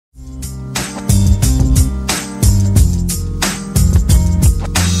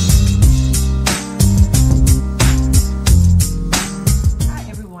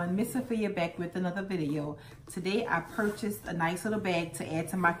back with another video. Today I purchased a nice little bag to add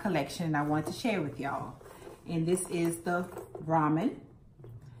to my collection and I wanted to share with y'all. And this is the Brahmin.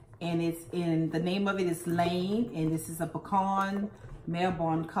 And it's in, the name of it is Lane, and this is a pecan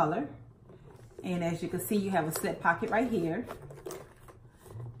Melbourne color. And as you can see, you have a slip pocket right here.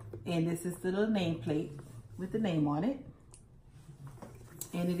 And this is the little nameplate with the name on it.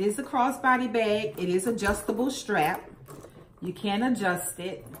 And it is a crossbody bag. It is adjustable strap. You can adjust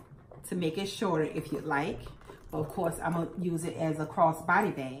it to make it shorter if you'd like. But of course, I'm gonna use it as a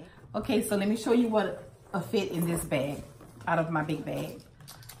crossbody bag. Okay, so let me show you what a fit in this bag out of my big bag.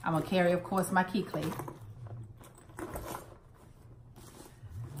 I'm gonna carry, of course, my key clay.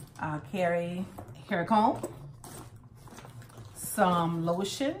 I'll carry hair comb, some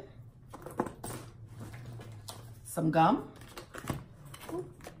lotion, some gum.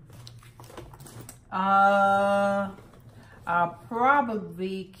 I'll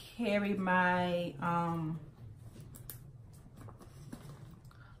probably carry my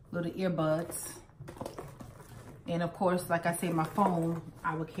little earbuds. And of course, like I said, my phone,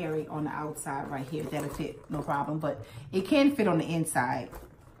 I will carry on the outside right here. That'll fit, no problem. But it can fit on the inside.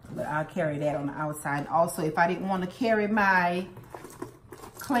 But I'll carry that on the outside. Also, if I didn't want to carry my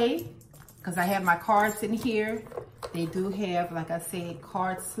clay, because I have my cards in here, they do have, like I said,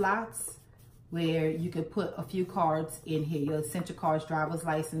 card slots where you can put a few cards in here. Your essential cards, driver's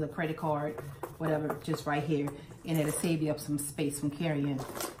license, a credit card, whatever, just right here. And it'll save you up some space from carrying,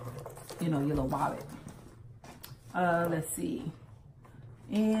 you know, your little wallet. Let's see.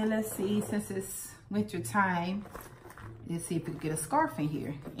 And let's see, since it's winter time, let's see if we can get a scarf in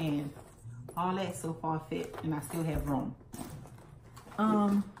here. And all that so far fit, and I still have room.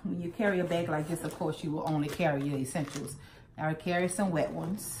 When you carry a bag like this, of course, you will only carry your essentials. I'll carry some wet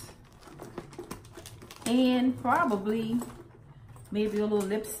ones. And probably maybe a little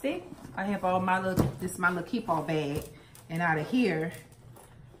lipstick. I have all my little, this is my little keep all bag. And out of here,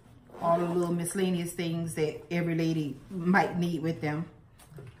 all the little miscellaneous things that every lady might need with them.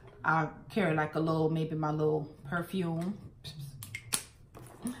 I'll carry like a little, maybe my little perfume,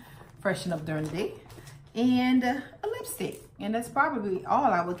 freshen up during the day, and a lipstick. And that's probably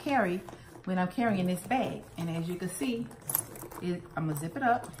all I would carry when I'm carrying this bag. And as you can see, I'm gonna zip it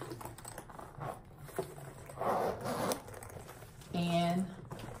up. And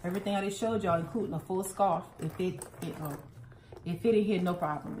everything I just showed y'all, including a full scarf, it fit in here, no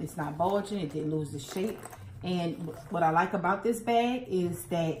problem. It's not bulging, it didn't lose the shape. And what I like about this bag is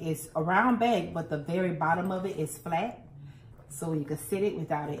that it's a round bag, but the very bottom of it is flat. So you can sit it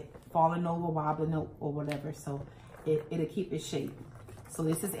without it falling over, wobbling or whatever. So it'll keep its shape. So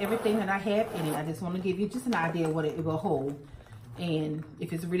this is everything that I have in it. I just want to give you just an idea of what it will hold. And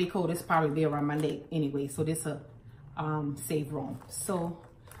if it's really cold, it's probably be around my neck anyway. So this will save room. So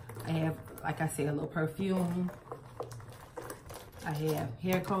I have, like I said, a little perfume. I have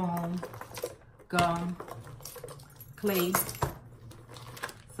hair comb, gum, clay,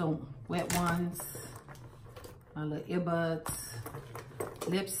 some wet ones, my little earbuds,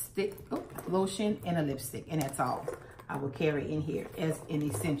 lipstick, lotion, and a lipstick, and that's all I will carry in here as an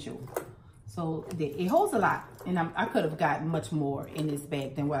essential. So it holds a lot, and I could have gotten much more in this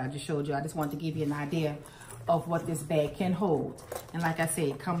bag than what I just showed you. I just wanted to give you an idea of what this bag can hold. And like I said,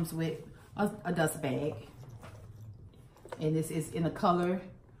 it comes with a dust bag. And this is in the color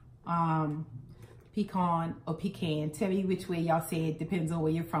pecan or pecan. Tell me which way y'all say it. Depends on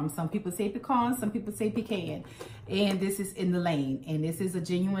where you're from. Some people say pecan, some people say pecan. And this is in the Lane. And this is a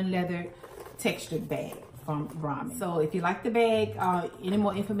genuine leather textured bag from Brahmin. So if you like the bag, any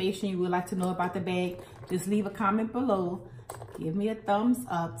more information you would like to know about the bag, just leave a comment below. Give me a thumbs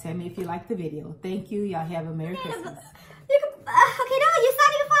up. Tell me if you like the video. Thank you. Y'all have a Merry Christmas. Okay, no, you saw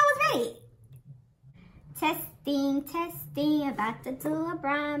me before I was ready. Testing, about to do a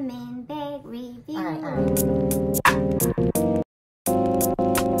Brahmin bag review. All right.